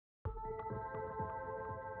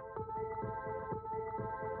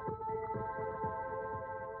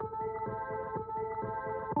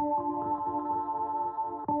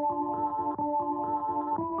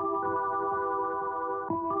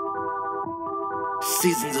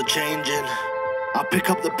Seasons are changing. I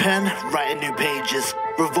pick up the pen, writing new pages.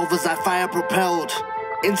 Revolvers I fire propelled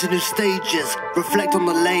into new stages. Reflect on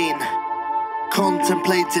the lane.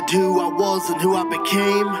 Contemplated who I was and who I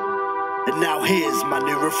became. And now here's my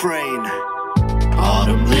new refrain.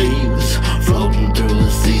 Autumn leaves floating through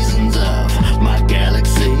the seasons of my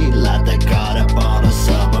galaxy, like they caught up on a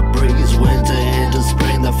summer breeze. Winter into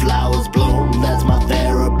spring, the flowers bloom, that's my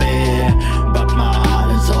therapy. But my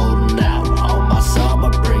heart is holding out on my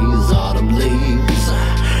summer breeze. Autumn leaves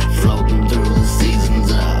floating through the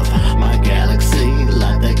seasons of my galaxy,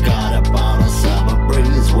 like they caught up on a summer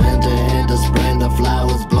breeze. Winter into spring, the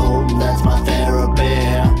flowers bloom, that's my therapy.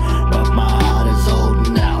 But my heart is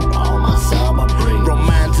holding out on my summer breeze.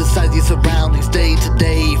 Romanticize your surroundings day to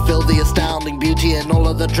day. Feel the astounding beauty in all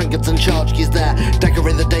of the trinkets and tchotchkes that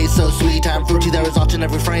decorate the day so sweet and fruity. There is art in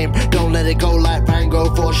every frame. Don't let it go like Van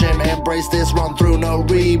Gogh for shame. Embrace this, run through, no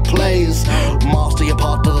replays. Master your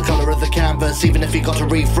part to the color of the canvas, even if you got to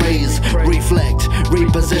rephrase, reflect,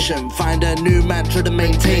 reposition. Find a new mantra to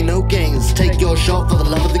maintain no gains. Take your shot for the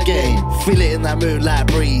love of the game. Feel it in that moonlight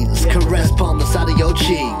breeze. Caress palm the side of your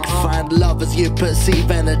cheek. Find love as you perceive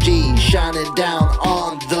energy shining down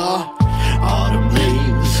on the autumn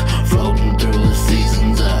leaves floating through the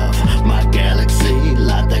seasons of my galaxy,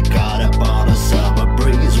 like they caught up on a summer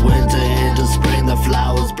breeze. Winter into spring, the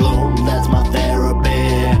flowers bloom, that's my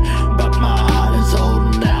therapy. But my heart is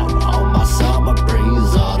holding out on my summer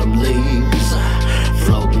breeze. Autumn leaves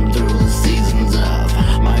floating through the seasons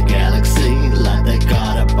of my galaxy, like they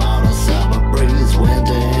caught up on a summer breeze.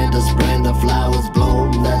 Winter into spring, the flowers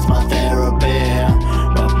bloom, that's my therapy.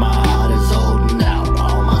 But my heart is holding out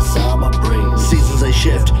on my summer breeze. Seasons they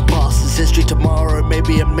shift, past is history, tomorrow may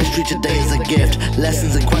be a mystery, today is a gift.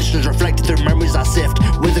 Lessons and questions reflected through memories I sift,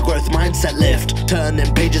 with a growth mindset lift.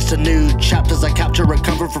 Turning pages to new chapters I capture,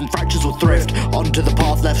 recover from fractures with thrift. Onto the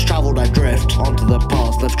path less travelled I drift, onto the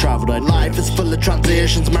path less travelled I drift. Life is full of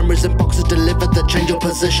transitions, memories in boxes delivered that change your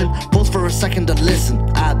position. Pause for a second and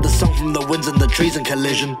listen, add the song from the winds and the trees in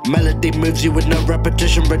collision. Melody moves you with no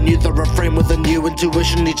repetition, renew the refrain with a new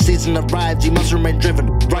intuition. Each season arrives, you must remain driven.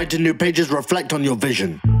 Write new pages, reflect on your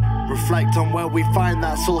vision. Reflect on where we find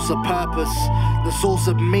that source of purpose, the source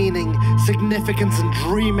of meaning, significance and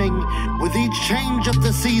dreaming. With each change of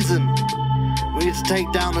the season, we need to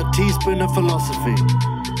take down a teaspoon of philosophy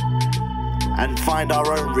and find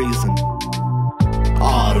our own reason.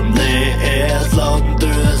 Autumn leaves floating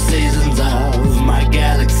through the seasons of my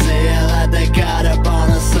galaxy, like they caught up on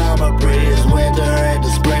a summer breeze. Winter into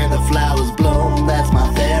spring, the flowers bloom, that's my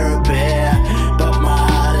therapy.